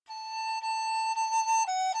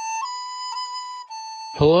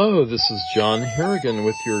Hello, this is John Harrigan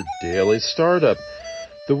with your Daily Startup.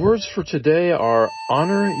 The words for today are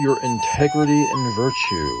honor your integrity and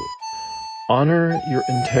virtue. Honor your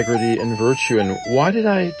integrity and virtue. And why did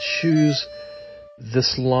I choose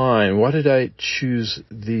this line? Why did I choose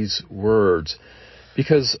these words?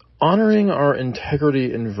 Because honoring our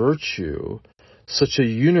integrity and virtue, such a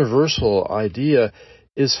universal idea,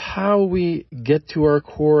 is how we get to our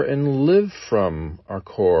core and live from our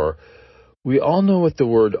core. We all know what the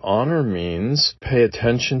word honor means. Pay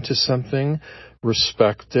attention to something,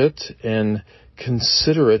 respect it, and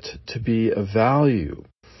consider it to be of value.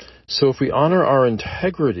 So if we honor our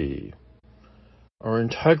integrity,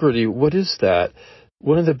 what is that?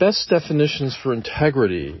 One of the best definitions for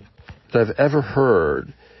integrity that I've ever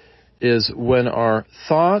heard is when our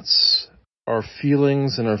thoughts, our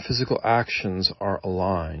feelings, and our physical actions are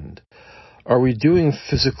aligned. Are we doing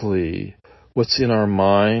physically what's in our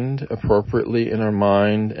mind, appropriately in our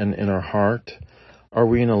mind and in our heart? Are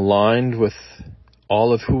we aligned with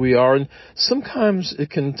all of who we are? And sometimes it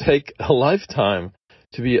can take a lifetime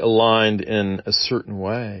to be aligned in a certain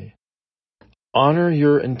way. Honor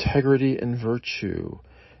your integrity and virtue.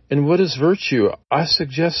 And what is virtue? I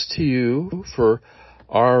suggest to you, for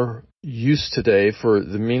our use today, for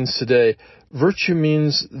the means today, virtue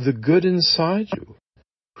means the good inside you,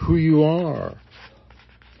 who you are,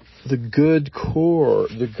 the good core,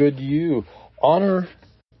 the good you. Honor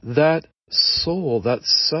that soul, that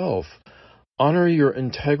self. Honor your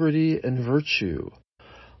integrity and virtue.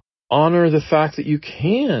 Honor the fact that you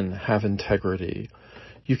can have integrity.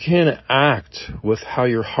 You can act with how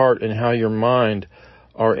your heart and how your mind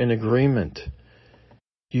are in agreement.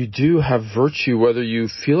 You do have virtue, whether you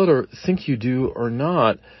feel it or think you do or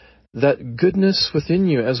not. That goodness within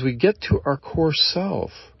you as we get to our core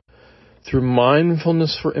self. Through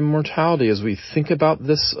mindfulness for immortality, as we think about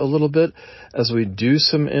this a little bit, as we do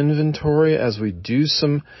some inventory, as we do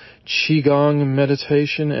some Qigong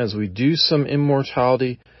meditation, as we do some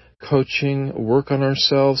immortality coaching, work on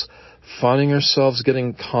ourselves, finding ourselves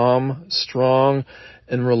getting calm, strong,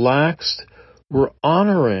 and relaxed, we're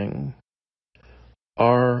honoring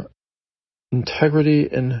our integrity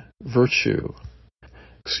and virtue.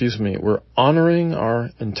 We're honoring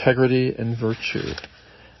our integrity and virtue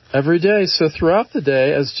every day. So throughout the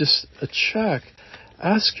day, as just a check,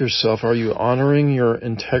 ask yourself, are you honoring your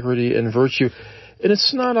integrity and virtue? And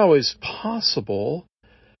it's not always possible.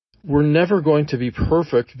 We're never going to be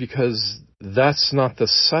perfect because that's not the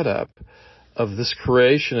setup of this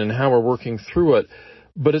creation and how we're working through it.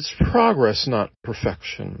 But it's progress, not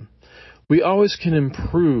perfection. We always can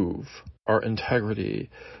improve our integrity.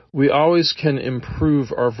 We always can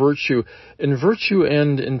improve our virtue. And virtue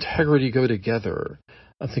and integrity go together.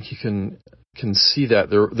 I think you can see that.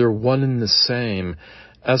 They're one and the same.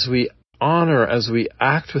 As we honor, as we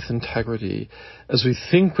act with integrity, as we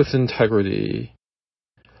think with integrity,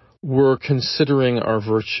 we're considering our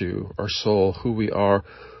virtue, our soul, who we are.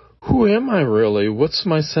 Who am I really? What's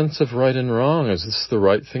my sense of right and wrong? Is this the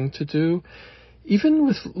right thing to do? Even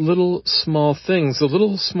with little small things, the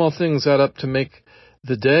little small things add up to make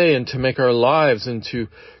the day and to make our lives and to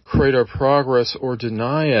create our progress or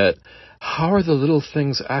deny it. How are the little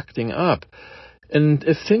things acting up? And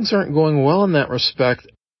if things aren't going well in that respect,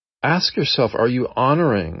 ask yourself, are you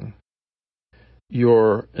honoring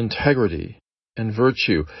your integrity and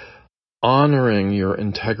virtue? Honoring your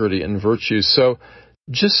integrity and virtue. So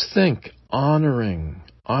just think, honoring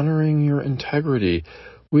your integrity.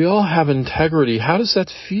 We all have integrity. How does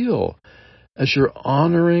that feel as you're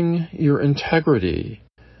honoring your integrity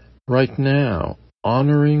right now?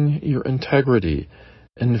 Honoring your integrity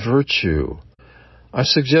and virtue. I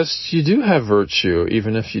suggest you do have virtue,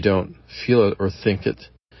 even if you don't feel it or think it.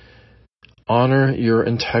 Honor your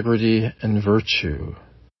integrity and virtue.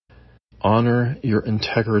 Honor your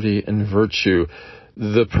integrity and virtue.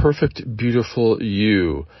 The perfect, beautiful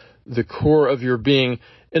you. The core of your being.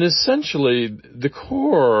 And essentially, the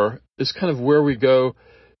core is kind of where we go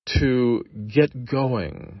to get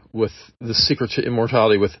going with the secret to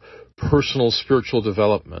immortality, with personal spiritual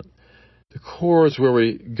development. The core is where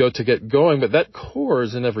we go to get going, but that core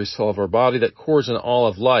is in every cell of our body. That core is in all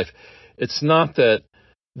of life. It's not that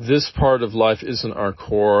this part of life isn't our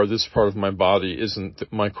core, this part of my body isn't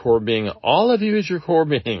my core being. All of you is your core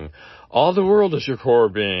being. All the world is your core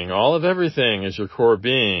being. All of everything is your core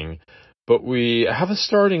being. But we have a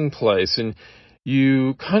starting place, and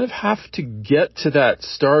you kind of have to get to that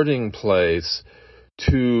starting place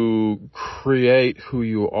to create who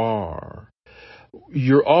you are.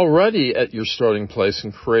 You're already at your starting place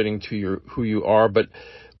and creating who you are, but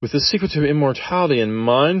with the secret to immortality and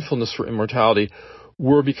mindfulness for immortality,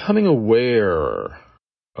 we're becoming aware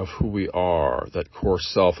of who we are, that core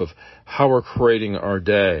self of how we're creating our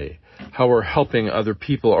day, how we're helping other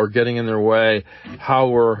people or getting in their way, how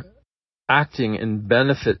we're acting in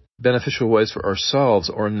beneficial ways for ourselves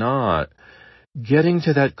or not. Getting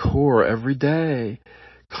to that core every day,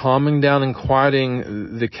 calming down and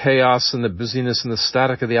quieting the chaos and the busyness and the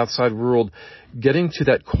static of the outside world, getting to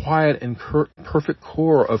that quiet and perfect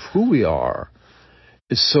core of who we are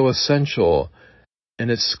is so essential. And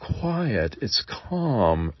it's quiet, it's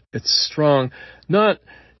calm, it's strong. Not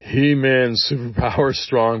He-Man superpower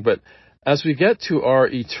strong, but as we get to our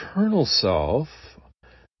eternal self,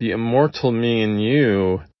 the immortal me and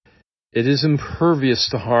you, it is impervious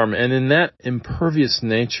to harm. And in that impervious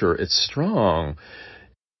nature, it's strong.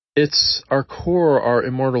 It's our core, our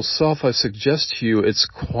immortal self. I suggest to you, it's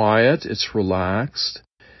quiet, it's relaxed,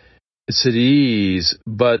 it's at ease,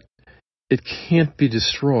 but it can't be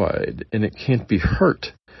destroyed and it can't be hurt.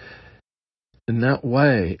 In that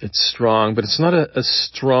way, it's strong, but it's not a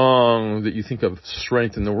strong that you think of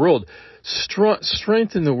strength in the world.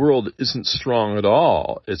 Strength in the world isn't strong at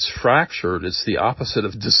all. It's fractured. It's the opposite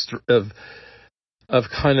of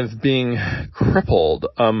kind of being crippled.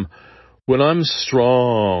 When I'm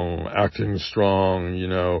strong, acting strong,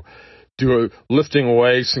 lifting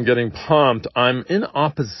weights and getting pumped, I'm in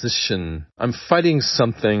opposition. I'm fighting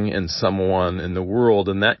something and someone in the world,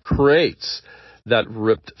 and that creates that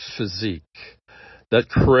ripped physique. That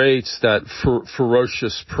creates that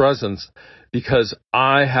ferocious presence because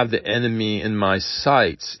I have the enemy in my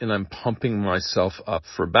sights and I'm pumping myself up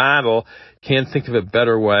for battle. Can't think of a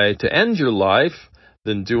better way to end your life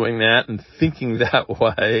than doing that and thinking that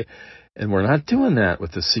way. And we're not doing that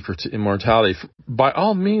with the secret to immortality. By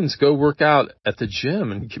all means, go work out at the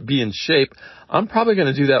gym and be in shape. I'm probably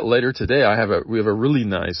going to do that later today. We have a really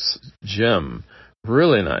nice gym,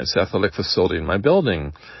 really nice athletic facility in my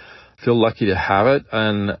building. Feel lucky to have it,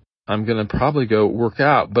 and I'm going to probably go work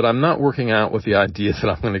out, but I'm not working out with the idea that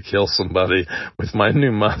I'm going to kill somebody with my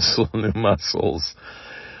new muscles.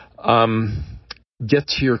 Get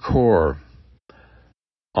to your core,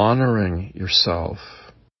 honoring yourself,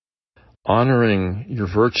 honoring your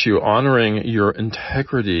virtue, honoring your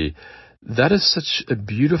integrity. That is such a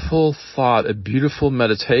beautiful thought, a beautiful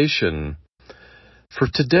meditation. For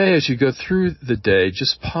today, as you go through the day,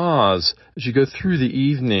 just pause as you go through the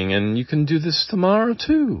evening, and you can do this tomorrow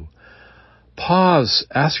too. Pause,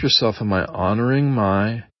 ask yourself, am I honoring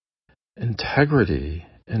my integrity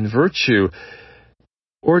and virtue?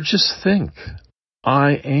 Or just think,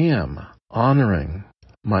 I am honoring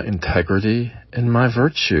my integrity and my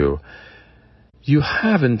virtue. You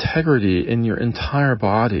have integrity in your entire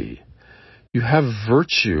body. You have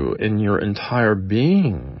virtue in your entire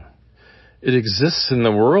being. It exists in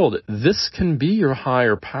the world. This can be your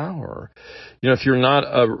higher power. If you're not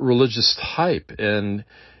a religious type and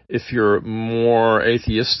if you're more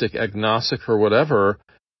atheistic, agnostic, or whatever,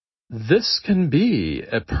 this can be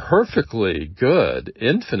a perfectly good,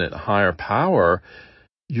 infinite higher power.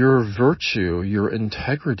 Your virtue, your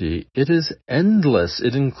integrity, it is endless.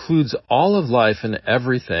 It includes all of life and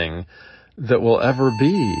everything that will ever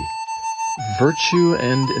be. Virtue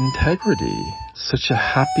and integrity. Such a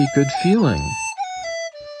happy, good feeling.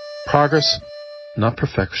 Progress, not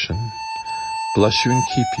perfection. Bless you and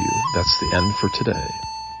keep you. That's the end for today.